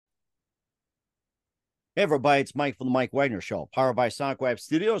Hey, everybody, it's Mike from The Mike Wagner Show, powered by Sonic Web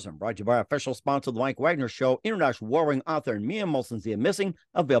Studios and brought to you by our official sponsor of The Mike Wagner Show, international warring author Mia Molson's The Missing,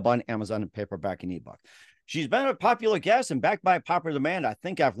 available on Amazon and paperback and ebook. She's been a popular guest and backed by popular demand. I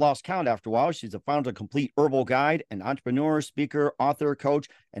think I've lost count after a while. She's the founder of Complete Herbal Guide, an entrepreneur, speaker, author, coach,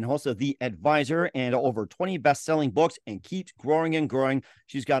 and host of The Advisor, and over 20 best-selling books, and keeps growing and growing.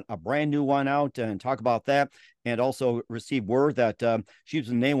 She's got a brand new one out, and talk about that. And also received word that she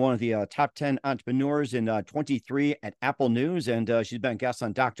was named one of the top 10 entrepreneurs in 23 at Apple News. And she's been a guest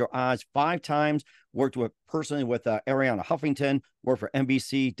on Dr. Oz 5 times, worked personally with Ariana Huffington, worked for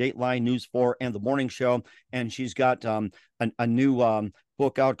NBC, Dateline, News 4, and The Morning Show. And she's got a new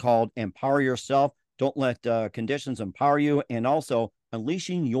book out called Empower Yourself. Don't let conditions empower you. And also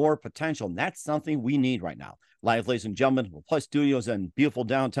unleashing your potential. And that's something we need right now. Live, ladies and gentlemen, Plus Studios in beautiful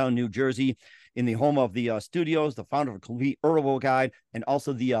downtown New Jersey, in the home of the studios, the founder of Complete Herbal Guide, and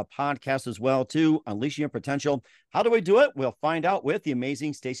also the podcast as well, too, Unleashing Your Potential. How do we do it? We'll find out with the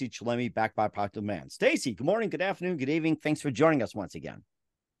amazing Stacey Chillemi, backed by popular demand. Stacey, good morning, good afternoon, good evening. Thanks for joining us once again.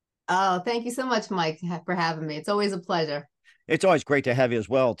 Oh, thank you so much, Mike, for having me. It's always a pleasure. It's always great to have you as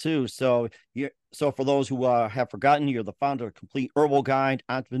well, too. So for those who have forgotten, you're the founder of Complete Herbal Guide,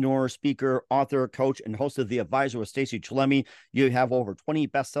 entrepreneur, speaker, author, coach, and host of The Advisor with Stacey Chillemi. You have over 20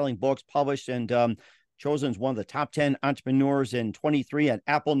 best-selling books published and chosen as one of the top 10 entrepreneurs in 23 at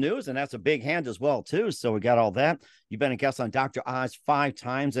Apple News, and that's a big hand as well, too. So we got all that. You've been a guest on Dr. Oz 5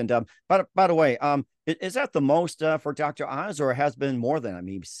 times. And by the way, is that the most for Dr. Oz, or has been more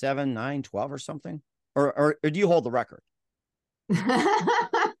than, 7, 9, 12 or something? Or do you hold the record?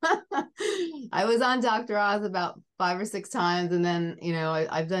 I was on Dr. Oz about 5 or 6 times. And then,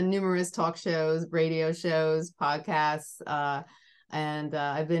 I've done numerous talk shows, radio shows, podcasts. And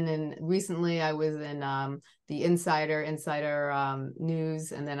I've been recently I was in the Insider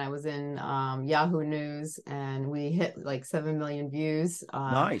News. And then I was in Yahoo News, and we hit like 7 million views.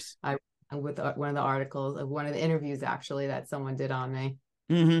 Nice. With one of the articles of one of the interviews, actually, that someone did on me.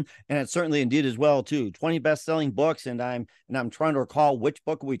 And it's certainly indeed as well, too. 20 best-selling books, and I'm trying to recall which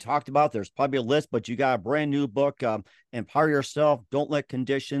book we talked about. There's probably a list, but you got a brand new book, Empower Yourself, Don't Let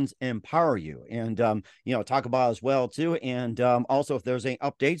Conditions Empower You. And, talk about as well, too. And also, if there's any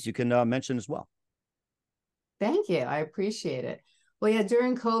updates, you can mention as well. Thank you. I appreciate it. Well, yeah,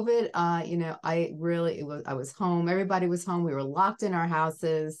 during COVID, I was home. Everybody was home. We were locked in our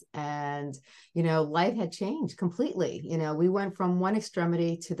houses, and, life had changed completely. We went from one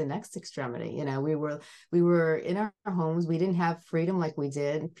extremity to the next extremity. We were in our homes. We didn't have freedom like we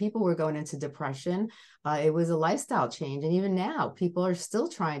did. People were going into depression. It was a lifestyle change. And even now, people are still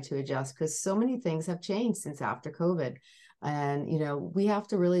trying to adjust because so many things have changed since after COVID. And, we have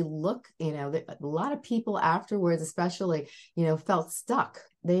to really look, a lot of people afterwards, especially, felt stuck.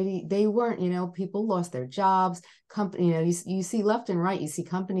 They weren't, people lost their jobs. You see left and right, you see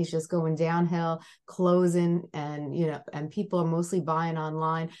companies just going downhill, closing, and, and people are mostly buying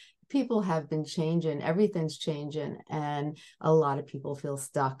online. People have been changing. Everything's changing. And a lot of people feel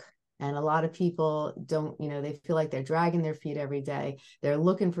stuck. And a lot of people don't, they feel like they're dragging their feet every day. They're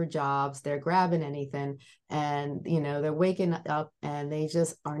looking for jobs. They're grabbing anything. And, they're waking up and they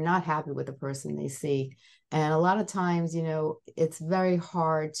just are not happy with the person they see. And a lot of times, it's very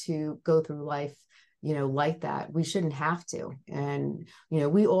hard to go through life, like that. We shouldn't have to. And,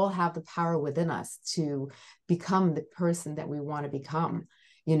 we all have the power within us to become the person that we want to become.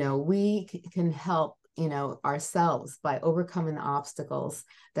 We can help ourselves by overcoming the obstacles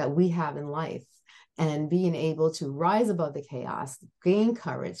that we have in life and being able to rise above the chaos, gain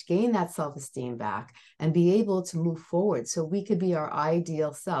courage, gain that self-esteem back, and be able to move forward so we could be our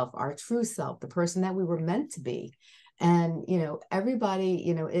ideal self, our true self, the person that we were meant to be. And, everybody,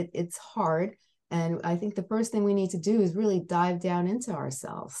 it's hard. And I think the first thing we need to do is really dive down into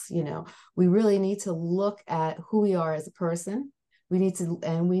ourselves. We really need to look at who we are as a person. We need to,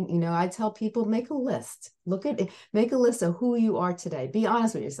 and I tell people, make a list. Make a list of who you are today. Be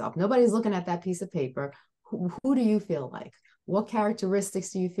honest with yourself. Nobody's looking at that piece of paper. Who do you feel like? What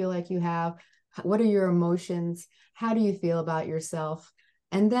characteristics do you feel like you have? What are your emotions? How do you feel about yourself?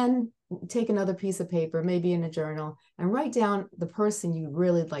 And then take another piece of paper, maybe in a journal, and write down the person you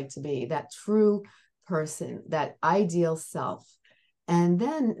really like to be, that true person, that ideal self. And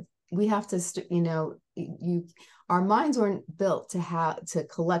then we have to, our minds weren't built to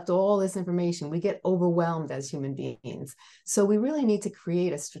collect all this information. We get overwhelmed as human beings. So we really need to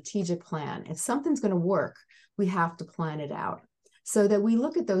create a strategic plan. If something's going to work, we have to plan it out so that we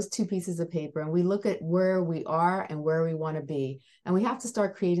look at those 2 pieces of paper and we look at where we are and where we want to be. And we have to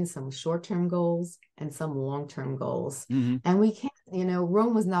start creating some short-term goals and some long-term goals. Mm-hmm. And we can't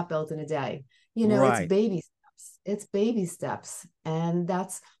Rome was not built in a day. It's Right. baby steps. It's baby steps. And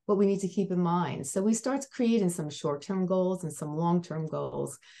that's what we need to keep in mind. So we start creating some short-term goals and some long-term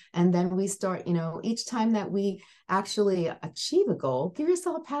goals. And then we start, each time that we actually achieve a goal, give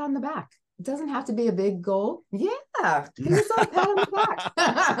yourself a pat on the back. It doesn't have to be a big goal. Yeah, give yourself a pat on the back.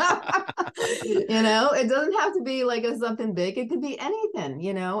 It doesn't have to be like something big. It could be anything,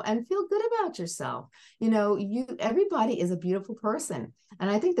 and feel good about yourself. Everybody is a beautiful person.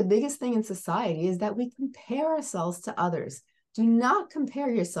 And I think the biggest thing in society is that we compare ourselves to others. Do not compare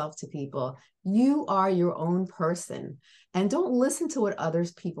yourself to people. You are your own person. And don't listen to what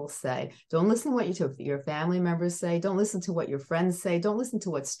others people say. Don't listen to what your family members say. Don't listen to what your friends say. Don't listen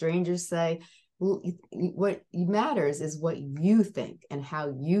to what strangers say. What matters is what you think and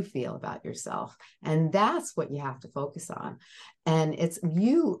how you feel about yourself. And that's what you have to focus on. And it's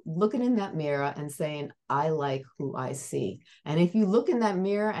you looking in that mirror and saying, I like who I see. And if you look in that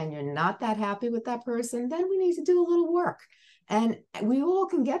mirror and you're not that happy with that person, then we need to do a little work. And we all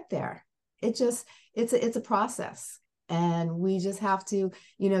can get there. It's a process. And we just have to,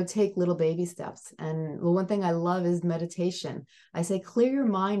 take little baby steps. And the one thing I love is meditation. I say, clear your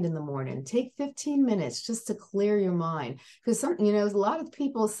mind in the morning. Take 15 minutes just to clear your mind. Because a lot of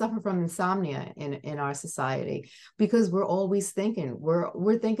people suffer from insomnia in our society because we're always thinking.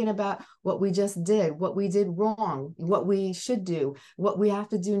 We're thinking about what we just did, what we did wrong, what we should do, what we have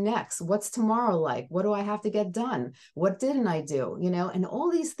to do next. What's tomorrow like? What do I have to get done? What didn't I do? And all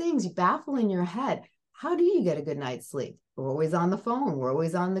these things baffle in your head. How do you get a good night's sleep? We're always on the phone. We're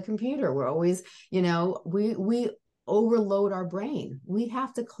always on the computer. We're always, we overload our brain. We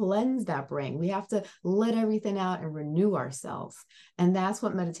have to cleanse that brain. We have to let everything out and renew ourselves. And that's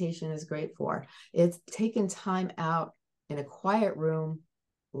what meditation is great for. It's taking time out in a quiet room,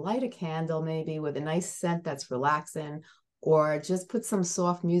 light a candle maybe with a nice scent that's relaxing, or just put some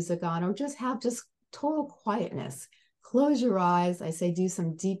soft music on, or just have just total quietness. Close your eyes. I say do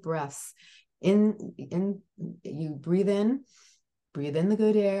some deep breaths. You breathe in the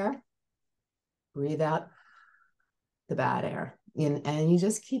good air, breathe out the bad air, and you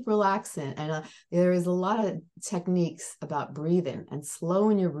just keep relaxing. And there is a lot of techniques about breathing and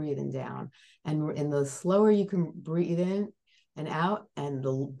slowing your breathing down. And the slower you can breathe in and out, and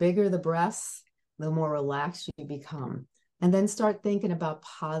the bigger the breaths, the more relaxed you become. And then start thinking about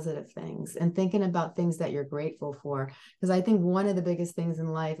positive things and thinking about things that you're grateful for. Because I think one of the biggest things in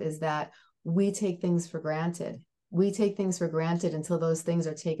life is that we take things for granted. We take things for granted until those things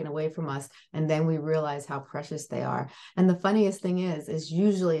are taken away from us. And then we realize how precious they are. And the funniest thing is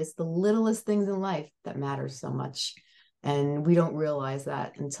usually it's the littlest things in life that matter so much. And we don't realize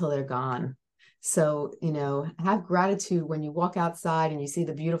that until they're gone. So, have gratitude when you walk outside and you see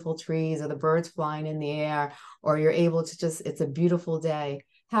the beautiful trees or the birds flying in the air, or you're able to it's a beautiful day.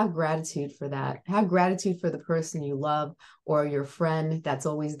 Have gratitude for that. Have gratitude for the person you love or your friend that's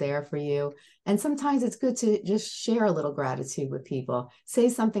always there for you. And sometimes it's good to just share a little gratitude with people. Say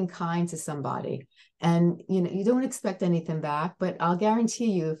something kind to somebody. And, you don't expect anything back, but I'll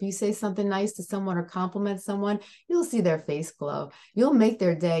guarantee you, if you say something nice to someone or compliment someone, you'll see their face glow. You'll make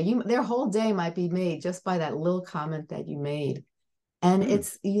their day. Their whole day might be made just by that little comment that you made. And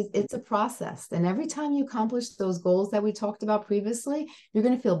it's a process. And every time you accomplish those goals that we talked about previously, you're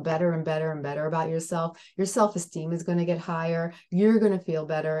going to feel better and better and better about yourself. Your self-esteem is going to get higher. You're going to feel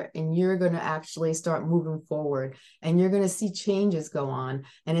better, and you're going to actually start moving forward, and you're going to see changes go on,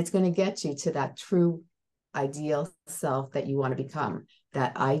 and it's going to get you to that true ideal self that you want to become,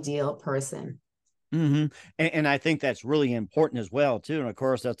 that ideal person. Mm-hmm. And I think that's really important as well, too. And of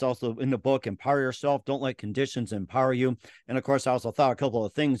course, that's also in the book, Empower Yourself. Don't let conditions empower you. And of course, I also thought a couple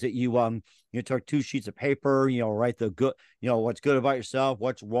of things that you took 2 sheets of paper, write the good, what's good about yourself,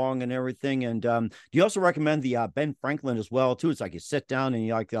 what's wrong and everything. And do you also recommend the Ben Franklin as well, too? It's like you sit down and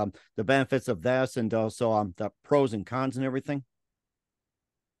you like the benefits of this, and also the pros and cons and everything.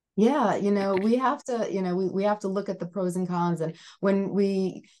 Yeah, we have to, we have to look at the pros and cons. And when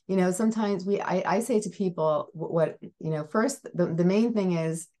we, sometimes I say to people what, first, the main thing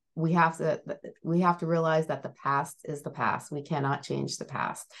is we have to realize that the past is the past. We cannot change the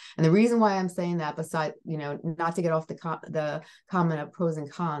past. And the reason why I'm saying that, besides, not to get off the comment of pros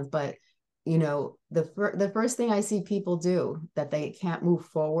and cons, but the first thing I see people do that they can't move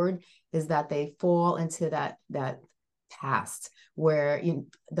forward is that they fall into that past, where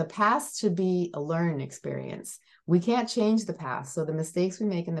the past should be a learning experience. We can't change the past, so the mistakes we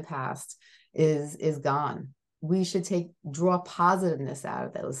make in the past is gone. We should draw positiveness out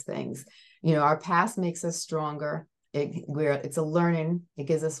of those things. Our past makes us stronger. It's a learning, it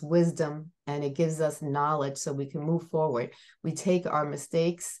gives us wisdom, and it gives us knowledge so we can move forward. We take our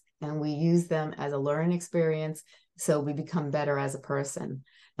mistakes and we use them as a learning experience so we become better as a person.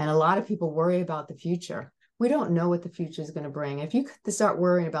 And a lot of people worry about the future. We don't know what the future is going to bring. If you start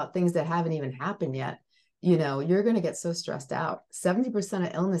worrying about things that haven't even happened yet, you're going to get so stressed out. 70%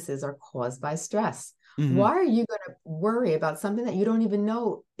 of illnesses are caused by stress. Mm-hmm. Why are you going to worry about something that you don't even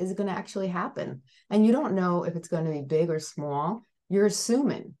know is going to actually happen? And you don't know if it's going to be big or small. You're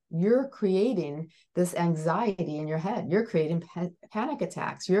assuming, you're creating this anxiety in your head. You're creating panic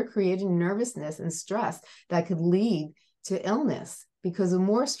attacks. You're creating nervousness and stress that could lead to illness. Because the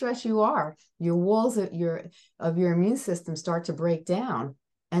more stress you are, your walls of your immune system start to break down.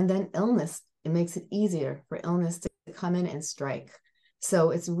 And then illness, it makes it easier for illness to come in and strike.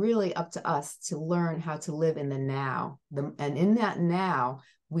 So it's really up to us to learn how to live in the now. And in that now,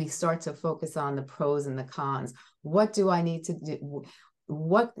 we start to focus on the pros and the cons. What do I need to do?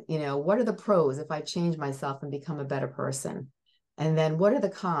 What are the pros if I change myself and become a better person? And then what are the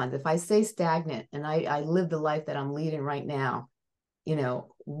cons? If I stay stagnant and I live the life that I'm leading right now,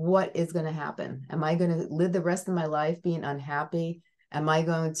 what is going to happen? Am I going to live the rest of my life being unhappy? Am I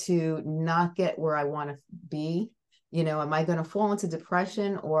going to not get where I want to be? Am I going to fall into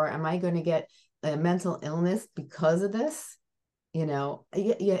depression, or am I going to get a mental illness because of this? But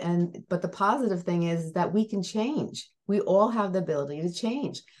the positive thing is that we can change. We all have the ability to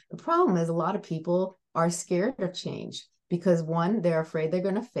change. The problem is a lot of people are scared of change because, one, they're afraid they're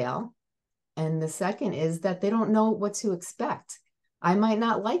going to fail. And the second is that they don't know what to expect. I might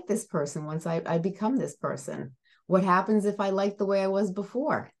not like this person once I become this person. What happens if I like the way I was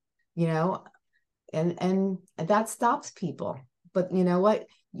before? And that stops people. But you know what?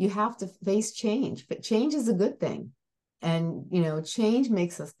 You have to face change. But change is a good thing. And, change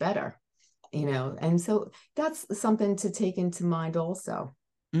makes us better, and so that's something to take into mind also.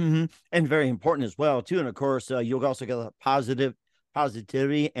 Mm-hmm. And very important as well, too. And of course, you'll also get a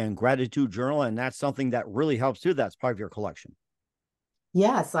positivity and gratitude journal. And that's something that really helps too. That's part of your collection.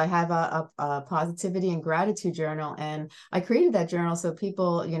 Yes, I have a positivity and gratitude journal, and I created that journal so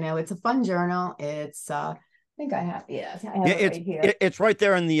people, it's a fun journal. I think I have, yeah, I have Yeah, it right here. it's right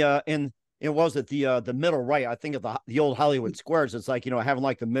there in the it was at the middle right. I think of the old Hollywood squares. It's like having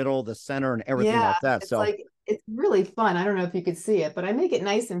like the middle, the center, and everything Yeah, like that. it's So like it's really fun. I don't know if you could see it, but I make it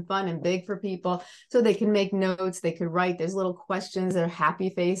nice and fun and big for people so they can make notes, they could write. There's little questions, there are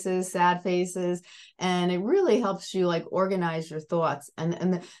happy faces, sad faces, and it really helps you like organize your thoughts.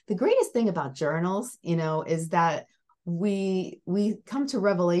 And the greatest thing about journals, is that we come to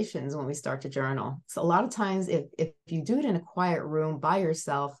revelations when we start to journal. So a lot of times if you do it in a quiet room by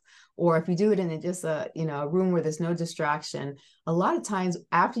yourself, or if you do it in just a room where there's no distraction, a lot of times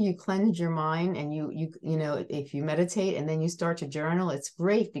after you cleanse your mind and if you meditate and then you start to journal, it's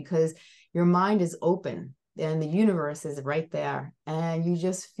great because your mind is open and the universe is right there, and you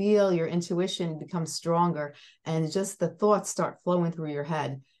just feel your intuition become stronger, and just the thoughts start flowing through your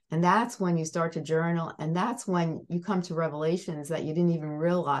head. And that's when you start to journal, and that's when you come to revelations that you didn't even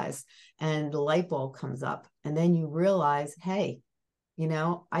realize, and the light bulb comes up, and then you realize, hey,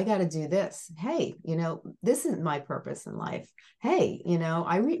 I got to do this. Hey, this isn't my purpose in life. Hey,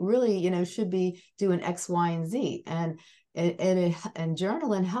 I really, should be doing X, Y, and Z. And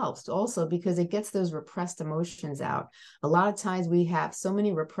journaling helps also because it gets those repressed emotions out. A lot of times we have so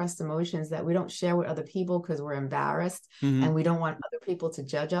many repressed emotions that we don't share with other people because we're embarrassed mm-hmm. and we don't want other people to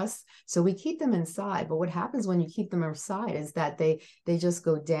judge us. So we keep them inside. But what happens when you keep them inside is that they just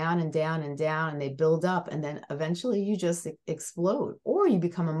go down and down and down, and they build up, and then eventually you just explode, or you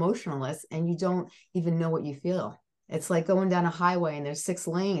become emotionless and you don't even know what you feel. It's like going down a highway and there's 6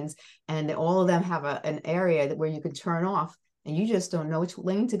 lanes, and all of them have an area where you can turn off, and you just don't know which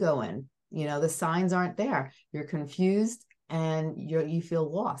lane to go in. The signs aren't there. You're confused and you feel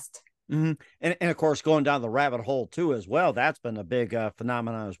lost. Mm-hmm. And of course, going down the rabbit hole too, as well. That's been a big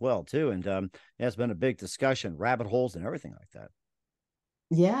phenomenon as well too, and it's been a big discussion, rabbit holes and everything like that.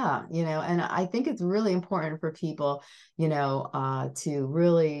 Yeah, and I think it's really important for people, to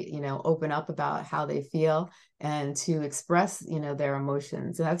really, open up about how they feel and to express, their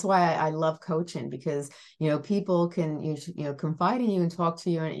emotions. And that's why I love coaching, because, people can, confide in you and talk to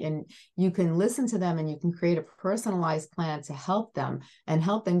you, and you can listen to them, and you can create a personalized plan to help them and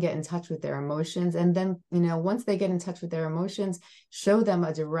help them get in touch with their emotions. And then, once they get in touch with their emotions, show them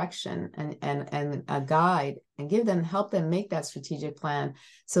a direction and a guide, and help them make that strategic plan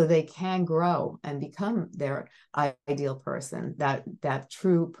so they can grow and become their ideal person, that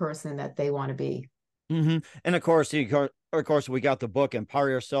true person that they want to be. And of course, we got the book Empower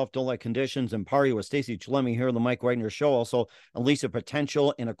Yourself, Don't Let Conditions Empower You with Stacey Chillemi here on the Mike Wagner Show. Also, Unleash the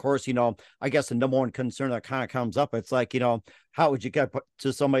Potential. And of course, I guess the number one concern that kind of comes up, it's like, how would you get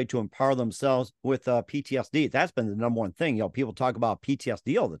to somebody to empower themselves with PTSD? That's been the number one thing. People talk about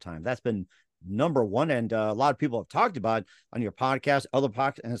PTSD all the time. That's been number one. And a lot of people have talked about it on your podcast, other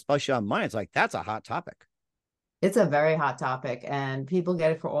podcasts, and especially on mine. It's like, that's a hot topic. It's a very hot topic, and people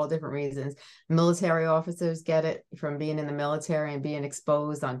get it for all different reasons. Military officers get it from being in the military and being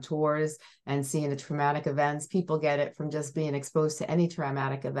exposed on tours and seeing the traumatic events. People get it from just being exposed to any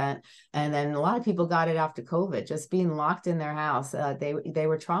traumatic event. And then a lot of people got it after COVID, just being locked in their house. They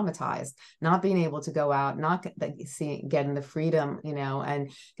were traumatized, not being able to go out, not getting the freedom,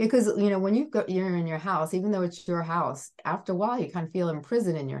 and because, when you're in your house, even though it's your house, after a while, you kind of feel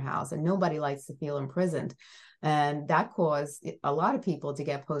imprisoned in your house, and nobody likes to feel imprisoned. And that caused a lot of people to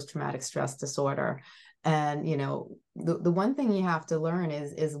get post-traumatic stress disorder. And, the one thing you have to learn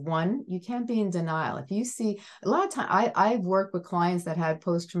is one, you can't be in denial. If you see a lot of time, I've worked with clients that had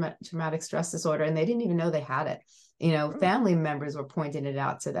post-traumatic stress disorder, and they didn't even know they had it. Family members were pointing it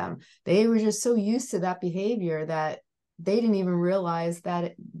out to them. They were just so used to that behavior that they didn't even realize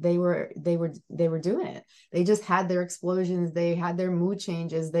that they were doing it. They just had their explosions. They had their mood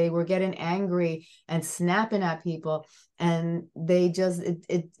changes. They were getting angry and snapping at people. And they just,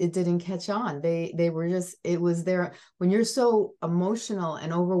 it didn't catch on. They were just, it was there. When you're so emotional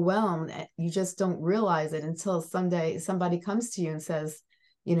and overwhelmed, you just don't realize it until someday somebody comes to you and says,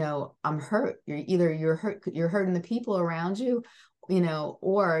 I'm hurt. You're hurting the people around you,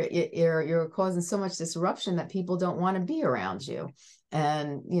 or you're causing so much disruption that people don't want to be around you.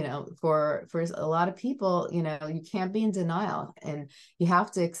 And, for a lot of people, you can't be in denial, and you have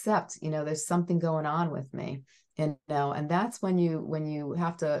to accept, there's something going on with me. And that's when you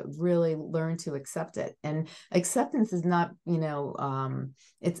have to really learn to accept it. And acceptance is not,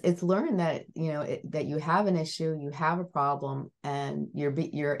 it's learning that, that you have an issue, you have a problem, and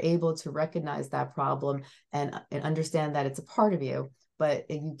you're able to recognize that problem and understand that it's a part of you, but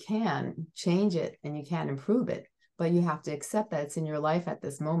you can change it and you can improve it, but you have to accept that it's in your life at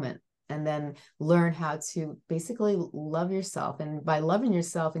this moment. And then learn how to basically love yourself. And by loving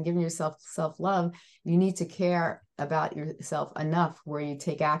yourself and giving yourself self-love, you need to care about yourself enough where you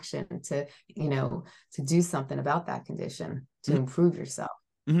take action to do something about that condition, to improve yourself.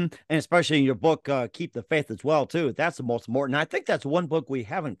 And especially in your book, Keep the Faith as well, too. That's the most important. I think that's one book we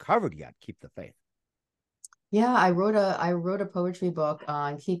haven't covered yet, Keep the Faith. Yeah, I wrote a poetry book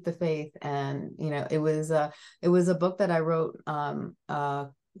on Keep the Faith. And, it was a book that I wrote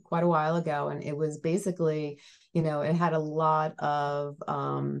quite a while ago, and it was basically, it had a lot of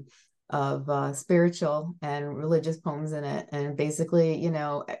spiritual and religious poems in it. And basically,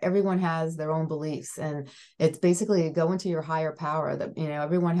 everyone has their own beliefs, and it's basically go into your higher power. That,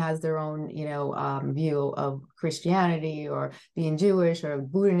 everyone has their own, view of Christianity or being Jewish or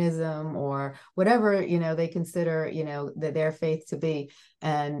Buddhism or whatever, they consider, their faith to be.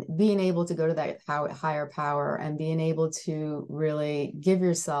 And being able to go to that higher power and being able to really give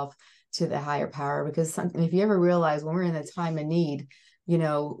yourself to the higher power. Because if you ever realize, when we're in a time of need,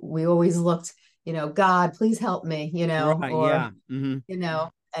 we always looked, God, please help me, Right, or, yeah.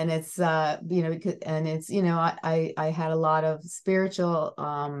 and it's, and it's, I had a lot of spiritual,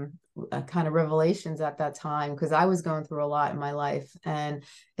 kind of revelations at that time, because I was going through a lot in my life. And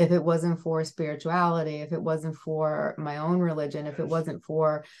if it wasn't for spirituality, if it wasn't for my own religion, if it wasn't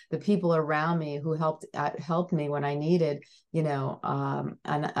for the people around me who helped me when I needed, and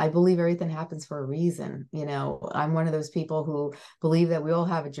I believe everything happens for a reason. I'm one of those people who believe that we all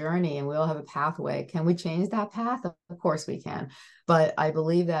have a journey and we all have a pathway. Can we change that path? Of course we can. But I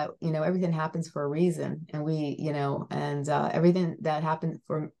believe that, everything happens for a reason. And we, and everything that happened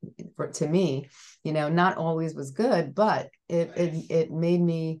to me, not always was good, but it made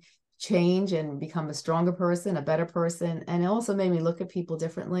me change and become a stronger person, a better person. And it also made me look at people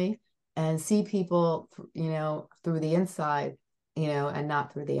differently and see people, through the inside, and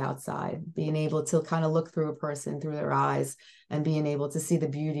not through the outside, being able to kind of look through a person through their eyes and being able to see the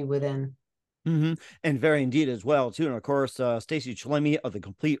beauty within. And very indeed as well, too. And of course, Stacey Chillemi of the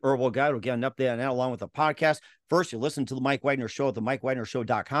Complete Herbal Guide will get an update on that along with the podcast. First, you listen to the Mike Wagner Show at the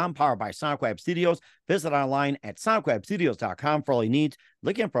MikeWagnerShow.com, powered by Sonic Web Studios. Visit online at SonicWebStudios.com for all your needs.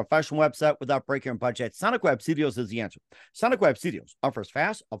 Looking at a professional website without breaking your budget, Sonic Web Studios is the answer. Sonic Web Studios offers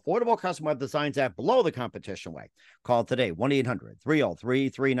fast, affordable custom web designs at below the competition way. Call today,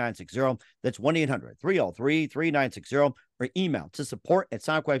 1-800-303-3960. That's 1-800-303-3960. Or email to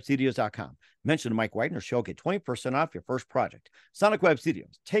support@SonicWebStudios.com. Mention the Mike Wagner Show, get 20% off your first project. Sonic Web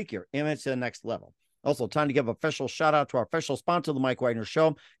Studios, take your image to the next level. Also, time to give a official shout out to our official sponsor of the Mike Wagner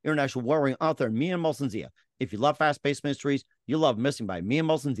Show, international warring author Mia Molson-Zia. If you love fast-paced mysteries, you love Missing by Mia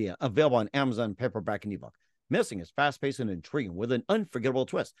Molson-Zia, available on Amazon, paperback, and ebook. Missing is fast-paced and intriguing with an unforgettable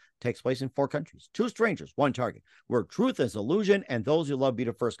twist. Takes place in 4 countries, 2 strangers, 1 target, where truth is illusion and those you love be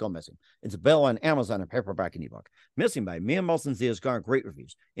the first go missing. It's available on Amazon and paperback and ebook. Missing by Mia Molson-Zia has garnered great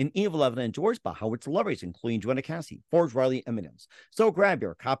reviews. In Evil Evan enjoys by how it's lovers, including Joanna Cassie, Forge Riley, and Minims. So grab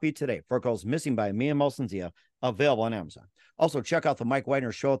your copy today for it goes Missing by Mia Molson-Zia, available on Amazon. Also, check out the Mike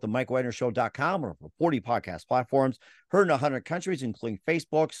Wagner Show at themikewagnershow.com or for 40 podcast platforms. Heard in 100 countries, including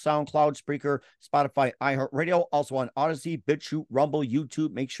Facebook, SoundCloud, Spreaker, Spotify, iHeartRadio. Also on Odyssey, BitChute, Rumble,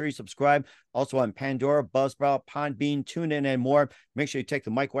 YouTube. Make sure you subscribe. Also on Pandora, Buzzsprout, Podbean, TuneIn, and more. Make sure you take the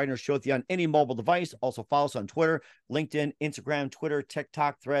Mike Wagner Show with you on any mobile device. Also follow us on Twitter, LinkedIn, Instagram, Twitter,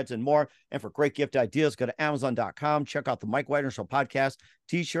 TikTok, Threads, and more. And for great gift ideas, go to Amazon.com. Check out the Mike Wagner Show podcast.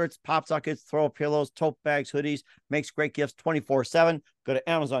 T-shirts, pop sockets, throw pillows, tote bags, hoodies. Makes great gifts 24/7. Go to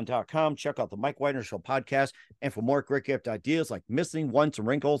Amazon.com. Check out the Mike Wagner Show podcast. And for more great gift ideas like missing ones and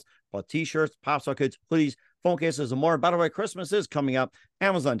wrinkles, but T-shirts, pop sockets, hoodies, phone cases, and more. By the way, Christmas is coming up.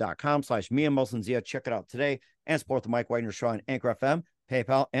 Amazon.com/Mia Molson-Zia. Check it out today and support the Mike Wagner Show on Anchor FM,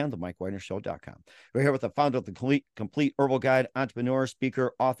 PayPal, and the MikeWagnerShow.com. We're here with the founder of the Complete Herbal Guide, entrepreneur,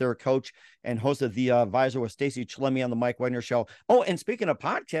 speaker, author, coach, and host of The Advisor with Stacey Chillemi on the Mike Wagner Show. Oh, and speaking of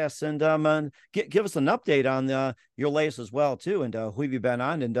podcasts, and give us an update on your latest as well, too, and who have you been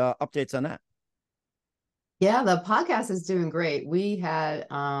on, and updates on that. Yeah, the podcast is doing great. We had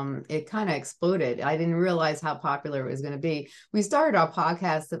it kind of exploded. I didn't realize how popular it was going to be. We started our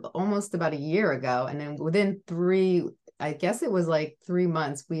podcast almost about a year ago, and then within I guess it was like 3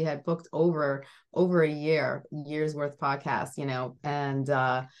 months, we had booked over a year's worth podcast,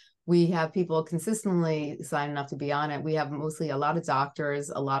 and we have people consistently signing up to be on it. We have mostly a lot of doctors,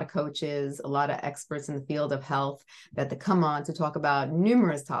 a lot of coaches, a lot of experts in the field of health that come on to talk about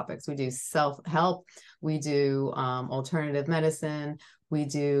numerous topics. We do self-help, we do alternative medicine, we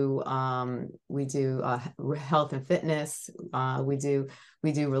do health and fitness,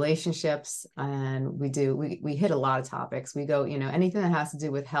 we do relationships, and we hit a lot of topics. We go, anything that has to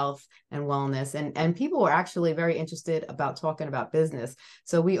do with health and wellness, and people were actually very interested about talking about business.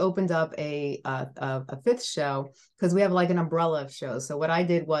 So we opened up a 5th show because we have like an umbrella of shows. So what I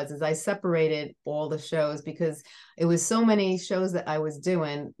did is I separated all the shows because it was so many shows that I was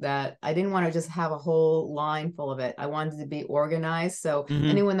doing that I didn't want to just have a whole line full of it. I wanted to be organized. So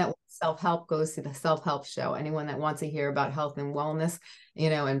anyone that wants self-help goes to the self-help show. Anyone that wants to hear about health and wellness,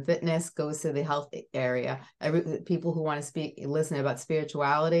 and fitness goes to the health area. People who want to listen about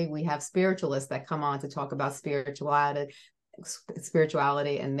spirituality, we have spiritualists that come on to talk about spirituality,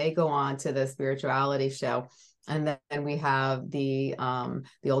 and they go on to the spirituality show. And then we have the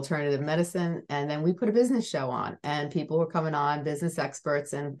alternative medicine, and then we put a business show on, and people were coming on, business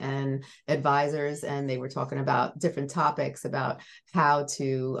experts and advisors, and they were talking about different topics about how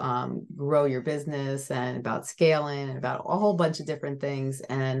to grow your business and about scaling and about a whole bunch of different things.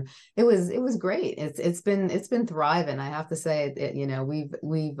 And it was great. It's been thriving. I have to say,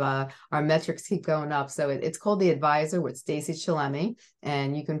 we've our metrics keep going up. So it's called The Advisor with Stacey Chillemi,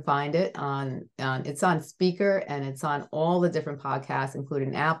 and you can find it it's on Speaker, and it's on all the different podcasts,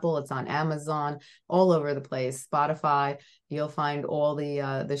 including Apple. It's on Amazon, all over the place, Spotify. You'll find all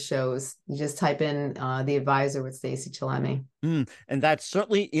the shows. You just type in The Advisor with Stacey Chillemi. And that's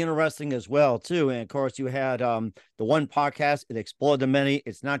certainly interesting as well, too. And of course, you had the one podcast, it exploded to many.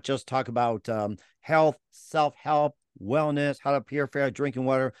 It's not just talk about health, self-help, wellness, how to purify drinking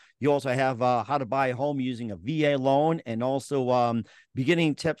water. You also have how to buy a home using a VA loan, and also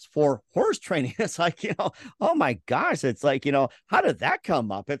beginning tips for horse training. It's like, oh my gosh, it's like, how did that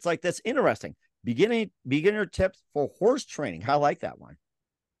come up? It's like, that's interesting. Beginner tips for horse training. I like that one.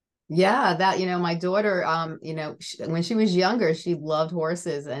 Yeah, that, my daughter, when she was younger, she loved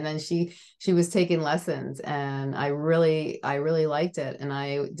horses, and then she was taking lessons, and I really liked it. And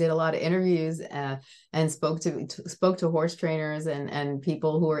I did a lot of interviews and spoke to horse trainers and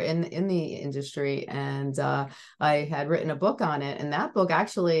people who are in the industry. And I had written a book on it. And that book,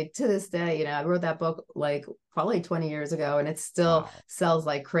 actually, to this day, I wrote that book like probably 20 years ago, and it still sells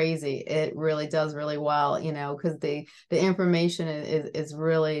like crazy. It really does really well, because the information is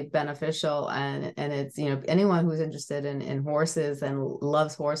really beneficial, and it's, anyone who's interested in horses and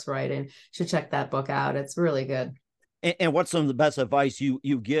loves horse riding should check that book out. It's really good. And what's some of the best advice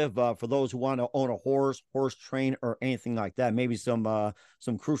you give for those who want to own a horse train, or anything like that? Maybe some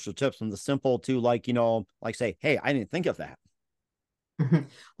crucial tips from the simple to, like, like say, hey, I didn't think of that.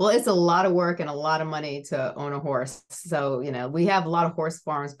 Well, it's a lot of work and a lot of money to own a horse. So, we have a lot of horse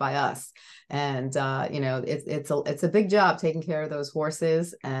farms by us. And it's a big job taking care of those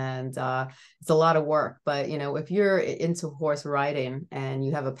horses, and it's a lot of work. But, if you're into horse riding and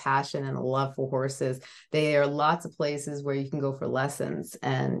you have a passion and a love for horses, there are lots of places where you can go for lessons.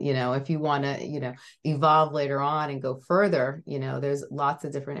 And, if you want to, evolve later on and go further, there's lots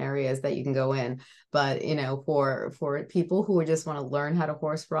of different areas that you can go in. But for people who just want to learn how to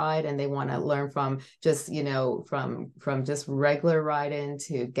horse ride, and they want to learn from just from just regular riding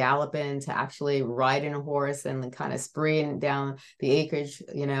to galloping to actually riding a horse and then kind of spreeing down the acreage,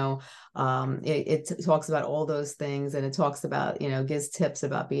 it talks about all those things, and it talks about, gives tips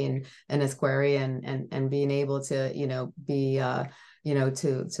about being an equestrian, and being able to be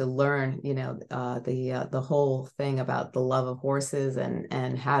to learn, the whole thing about the love of horses,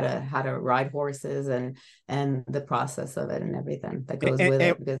 and how to ride horses, and the process of it and everything that goes with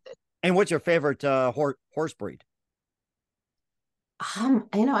it. And what's your favorite horse breed?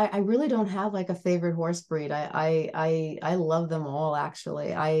 I really don't have like a favorite horse breed. I love them all,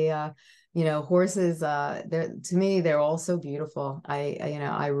 actually. Horses, they're, to me, they're all so beautiful.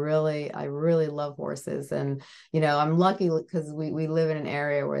 I really love horses. And, I'm lucky because we live in an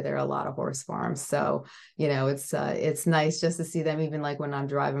area where there are a lot of horse farms. So, it's nice just to see them, even like when I'm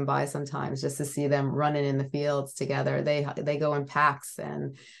driving by sometimes, just to see them running in the fields together. They go in packs,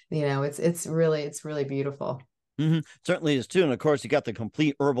 and, it's really beautiful. Certainly is too. And of course, you got the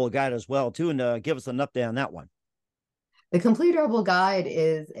complete herbal guide as well too. And give us an update on that one. The Complete Herbal Guide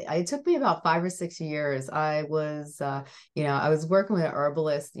it took me about 5 or 6 years. I was working with an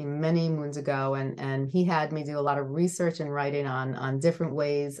herbalist many moons ago, and he had me do a lot of research and writing on different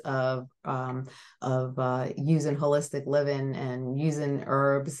ways of using holistic living and using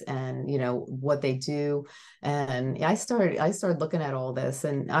herbs, and, what they do. And I started looking at all this,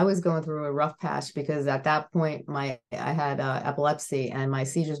 and I was going through a rough patch because at that point I had epilepsy, and my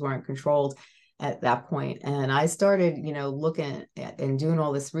seizures weren't controlled at that point. And I started, looking at and doing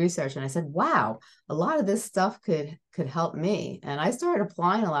all this research, and I said, wow, a lot of this stuff could help me. And I started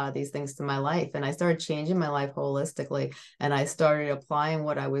applying a lot of these things to my life, and I started changing my life holistically. And I started applying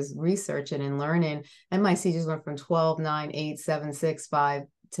what I was researching and learning, and my seizures went from 12, 9, 8, 7, 6, 5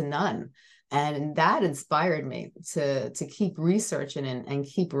 to none. And that inspired me to keep researching and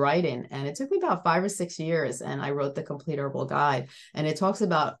keep writing. And it took me about 5 or 6 years, and I wrote the Complete Herbal Guide. And it talks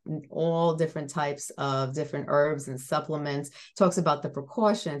about all different types of different herbs and supplements. It talks about the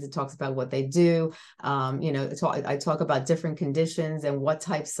precautions. It talks about what they do. I talk about different conditions and what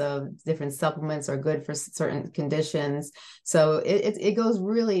types of different supplements are good for certain conditions. So it goes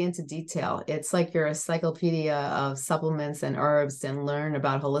really into detail. It's like your encyclopedia of supplements and herbs, and learn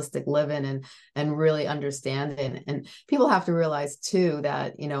about holistic living, and really understand it. And people have to realize too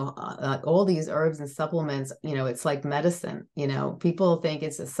that, all these herbs and supplements, it's like medicine. People think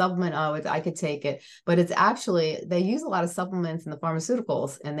it's a supplement. Oh, I could take it, but it's actually, they use a lot of supplements in the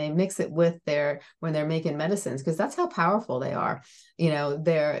pharmaceuticals, and they mix it with when they're making medicines, because that's how powerful they are.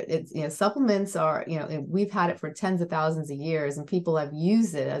 Supplements are, we've had it for tens of thousands of years, and people have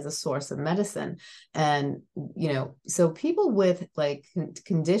used it as a source of medicine. And, so people with like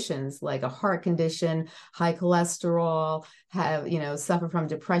conditions like a heart condition, high cholesterol, have, suffer from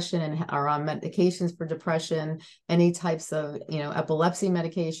depression and are on medications for depression, any types of, epilepsy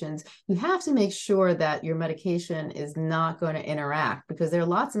medications, you have to make sure that your medication is not going to interact, because there are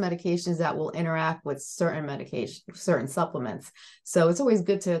lots of medications that will interact with certain supplements. So it's always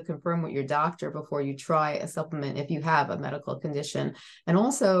good to confirm with your doctor before you try a supplement if you have a medical condition. And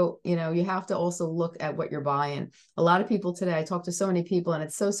also, you have to also look at what you're buying. A lot of people today, I talk to so many people, and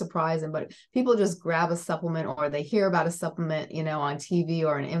it's so surprising, but people just grab a supplement, or they hear about a supplement, on TV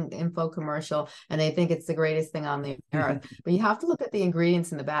or an info commercial, and they think it's the greatest thing on the earth. But you have to look at the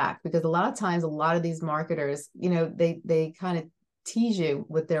ingredients in the back, because a lot of times, a lot of these marketers, they kind of tease you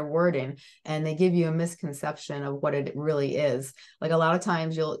with their wording, and they give you a misconception of what it really is. Like a lot of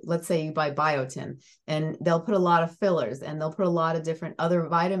times, let's say you buy biotin, and they'll put a lot of fillers, and they'll put a lot of different other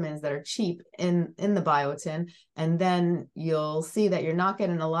vitamins that are cheap in the biotin, and then you'll see that you're not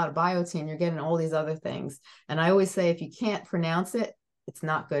getting a lot of biotin, you're getting all these other things. And I always say, if you can't pronounce it, it's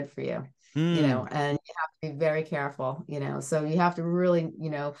not good for you. And you have to be very careful, so you have to really,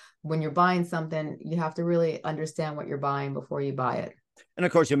 when you're buying something, you have to really understand what you're buying before you buy it. And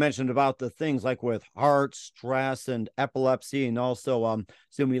of course, you mentioned about the things like with heart, stress, and epilepsy, and also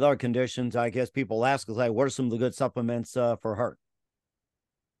some other conditions. I guess people ask us, like, what are some of the good supplements for heart?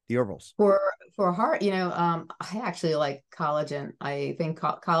 The herbals. For heart, I actually like collagen. I think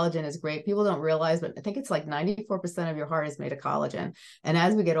collagen is great. People don't realize, but I think it's like 94% of your heart is made of collagen. And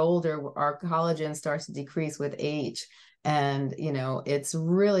as we get older, our collagen starts to decrease with age. And, it's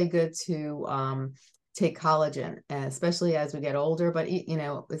really good to take collagen, especially as we get older. But,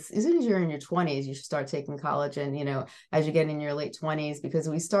 as soon as you're in your 20s, you should start taking collagen, as you get in your late 20s, because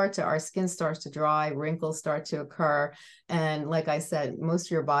our skin starts to dry, wrinkles start to occur. And like I said, most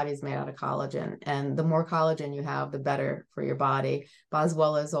of your body is made out of collagen. And the more collagen you have, the better for your body, but as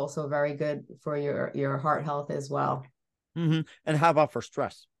well as also very good for your heart health as well. Mm-hmm. And how about for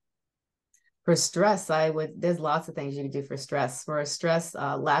stress? For stress, there's lots of things you can do for stress. For stress,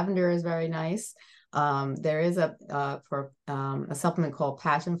 lavender is very nice. There is a supplement called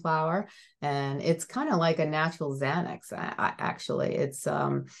passion flower, and it's kind of like a natural Xanax. Actually, it's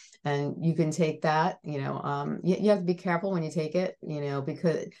and you can take that. You have to be careful when you take it.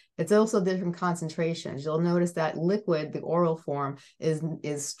 Because it's also different concentrations. You'll notice that liquid, the oral form,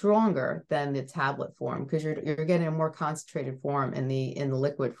 is stronger than the tablet form because you're getting a more concentrated form in the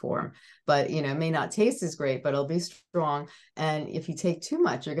liquid form. But it may not taste as great, but it'll be strong. And if you take too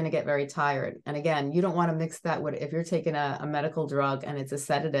much, you're going to get very tired. And again, you don't want to mix that with, if you're taking a medical drug and it's a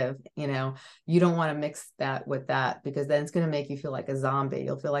sedative, you don't want to mix that with that, because then it's going to make you feel like a zombie.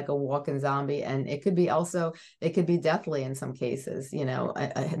 You'll feel like a walking zombie. And it could be deathly in some cases.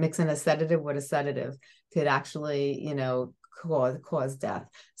 Mixing a sedative with a sedative could actually, cause death.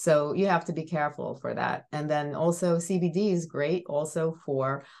 So you have to be careful for that. And then also CBD is great also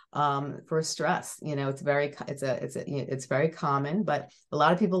for stress. It's very common, but a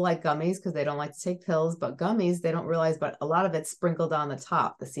lot of people like gummies because they don't like to take pills, but gummies, they don't realize, but a lot of it's sprinkled on the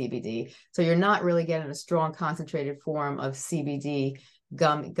top, the CBD. So you're not really getting a strong concentrated form of CBD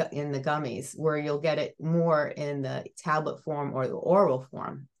in the gummies, where you'll get it more in the tablet form or the oral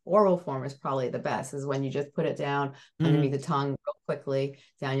form. Oral form is probably the best, is when you just put it down underneath the tongue real quickly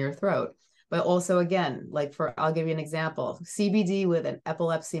down your throat. But also, again, I'll give you an example. CBD with an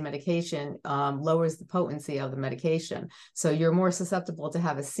epilepsy medication lowers the potency of the medication. So you're more susceptible to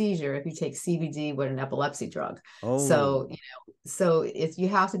have a seizure if you take CBD with an epilepsy drug. Oh. So you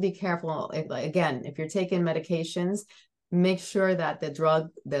have to be careful. If you're taking medications, make sure that the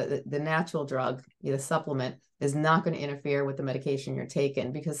drug, the natural drug, the supplement, is not going to interfere with the medication you're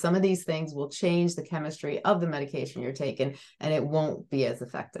taking, because some of these things will change the chemistry of the medication you're taking and it won't be as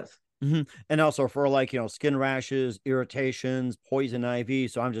effective. Mm-hmm. And also for skin rashes, irritations, poison ivy.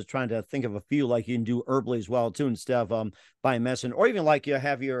 So I'm just trying to think of a few like you can do herbally as well too, instead of buying medicine, or even like you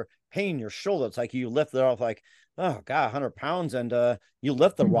have your pain in your shoulder. It's like you lift it off like, oh God, 100 pounds, and you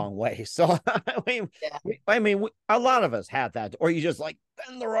lift the wrong way. So a lot of us had that, or you just like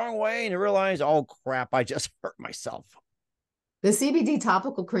bend the wrong way and you realize, oh crap, I just hurt myself. The CBD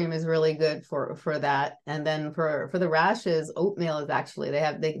topical cream is really good for that. And then for the rashes, oatmeal is actually,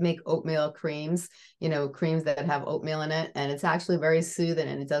 they make oatmeal creams, creams that have oatmeal in it, and it's actually very soothing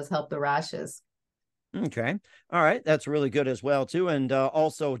and it does help the rashes. Okay. All right. That's really good as well, too. And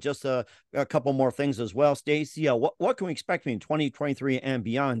also just a couple more things as well. Stacey, what can we expect in 2023 and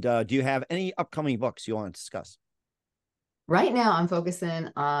beyond? Do you have any upcoming books you want to discuss? Right now, I'm focusing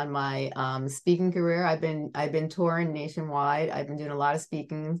on my speaking career. I've been touring nationwide. I've been doing a lot of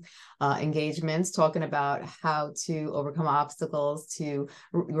speaking engagements, talking about how to overcome obstacles, to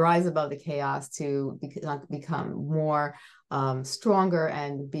rise above the chaos, to become more stronger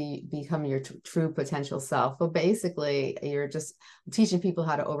and become your true potential self. But basically, you're just teaching people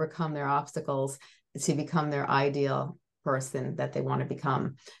how to overcome their obstacles to become their ideal person that they want to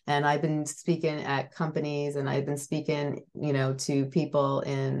become. And I've been speaking at companies, and I've been speaking, to people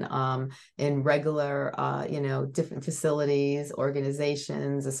in regular, different facilities,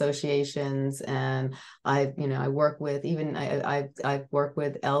 organizations, associations, and I work with I've worked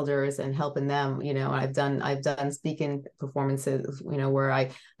with elders and helping them. I've done speaking performances, where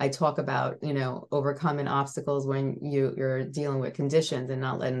I talk about overcoming obstacles when you're dealing with conditions and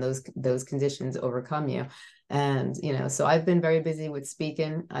not letting those conditions overcome you. And so I've been very busy with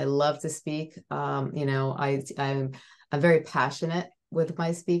speaking. I love to speak. I'm very passionate with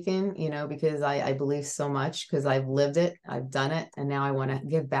my speaking, because I believe so much, because I've lived it, I've done it, and now I want to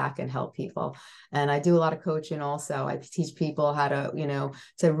give back and help people. And I do a lot of coaching also. I teach people how to,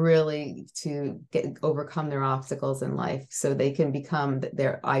 to really overcome their obstacles in life so they can become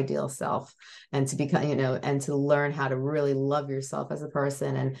their ideal self, and to become, and to learn how to really love yourself as a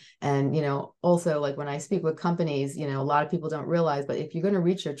person. And also, like when I speak with companies, a lot of people don't realize, but if you're going to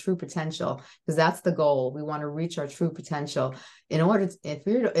reach your true potential, because that's the goal, we want to reach our true potential. In order to,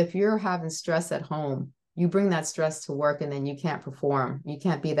 if you're having stress at home, you bring that stress to work and then you can't perform. You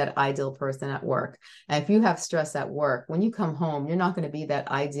can't be that ideal person at work. And if you have stress at work, when you come home, you're not going to be that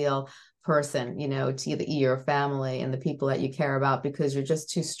ideal person, to your family and the people that you care about, because you're just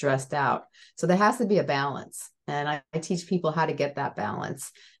too stressed out. So there has to be a balance. And I teach people how to get that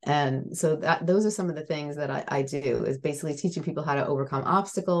balance. And so those are some of the things that I do, is basically teaching people how to overcome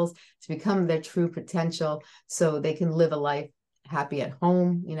obstacles, to become their true potential, so they can live a life happy at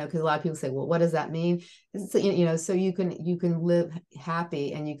home, because a lot of people say, well, what does that mean? So, so you can live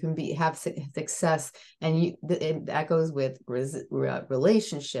happy, and you can have success, and that goes with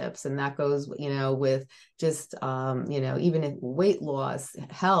relationships, and that goes, with just, even if weight loss,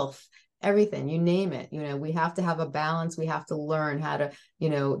 health, everything, you name it. We have to have a balance. We have to learn how to,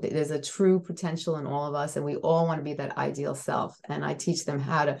 there's a true potential in all of us, and we all want to be that ideal self. And I teach them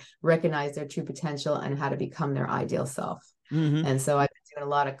how to recognize their true potential and how to become their ideal self. Mm-hmm. And so I've been doing a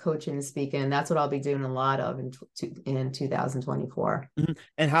lot of coaching and speaking, and that's what I'll be doing a lot of in 2024. Mm-hmm.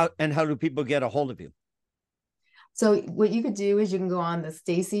 And how do people get a hold of you? So what you could do is you can go on the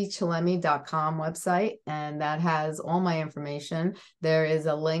staceychillemi.com website, and that has all my information. There is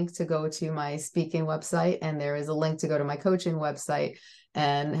a link to go to my speaking website, and there is a link to go to my coaching website.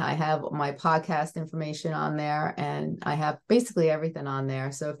 And I have my podcast information on there, and I have basically everything on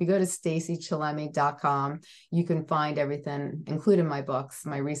there. So if you go to staceychillemi.com, you can find everything, including my books,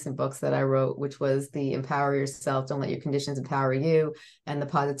 my recent books that I wrote, which was the Empower Yourself, Don't Let Your Conditions Empower You, and the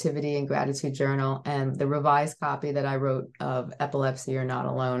Positivity and Gratitude Journal, and the revised copy that I wrote of Epilepsy, You're Not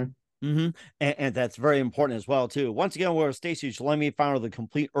Alone. Mm-hmm. And that's very important as well, too. Once again, we're Stacey Chillemi, founder of the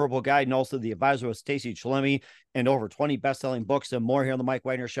Complete Herbal Guide, and also the advisor of Stacey Chillemi, and over 20 best-selling books and more here on the Mike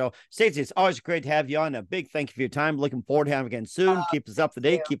Wagner Show. Stacey, it's always great to have you on. A big thank you for your time. Looking forward to having you again soon. Keep us up to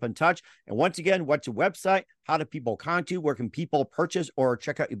date. Keep in touch. And once again, what's your website? How do people contact you? Where can people purchase or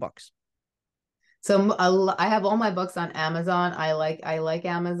check out your books? So I have all my books on Amazon. I like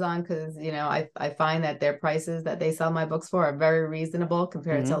Amazon because, I find that their prices that they sell my books for are very reasonable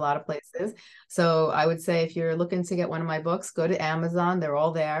compared to a lot of places. So I would say, if you're looking to get one of my books, go to Amazon. They're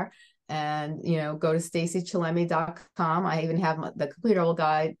all there. And, go to staceychillemi.com. I even have the Complete Herbal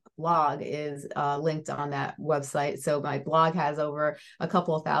Guide blog is linked on that website. So my blog has over a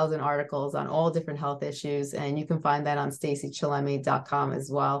couple of thousand articles on all different health issues. And you can find that on staceychillemi.com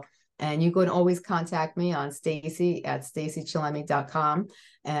as well. And you can always contact me on stacey@staceychillemi.com.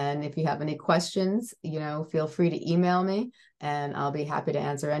 And if you have any questions, feel free to email me, and I'll be happy to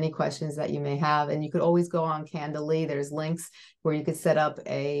answer any questions that you may have. And you could always go on Candidly. There's links where you could set up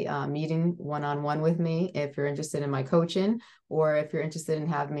a meeting one-on-one with me if you're interested in my coaching, or if you're interested in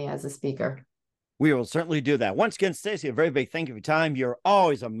having me as a speaker. We will certainly do that. Once again, Stacey, a very big thank you for your time. You're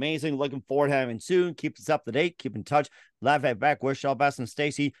always amazing. Looking forward to having you soon. Keep us up to date. Keep in touch. Love to have you back. Wish you all best. And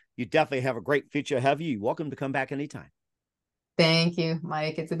Stacey, you definitely have a great future ahead of you. You're welcome to come back anytime. Thank you,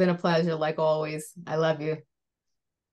 Mike. It's been a pleasure, like always. I love you.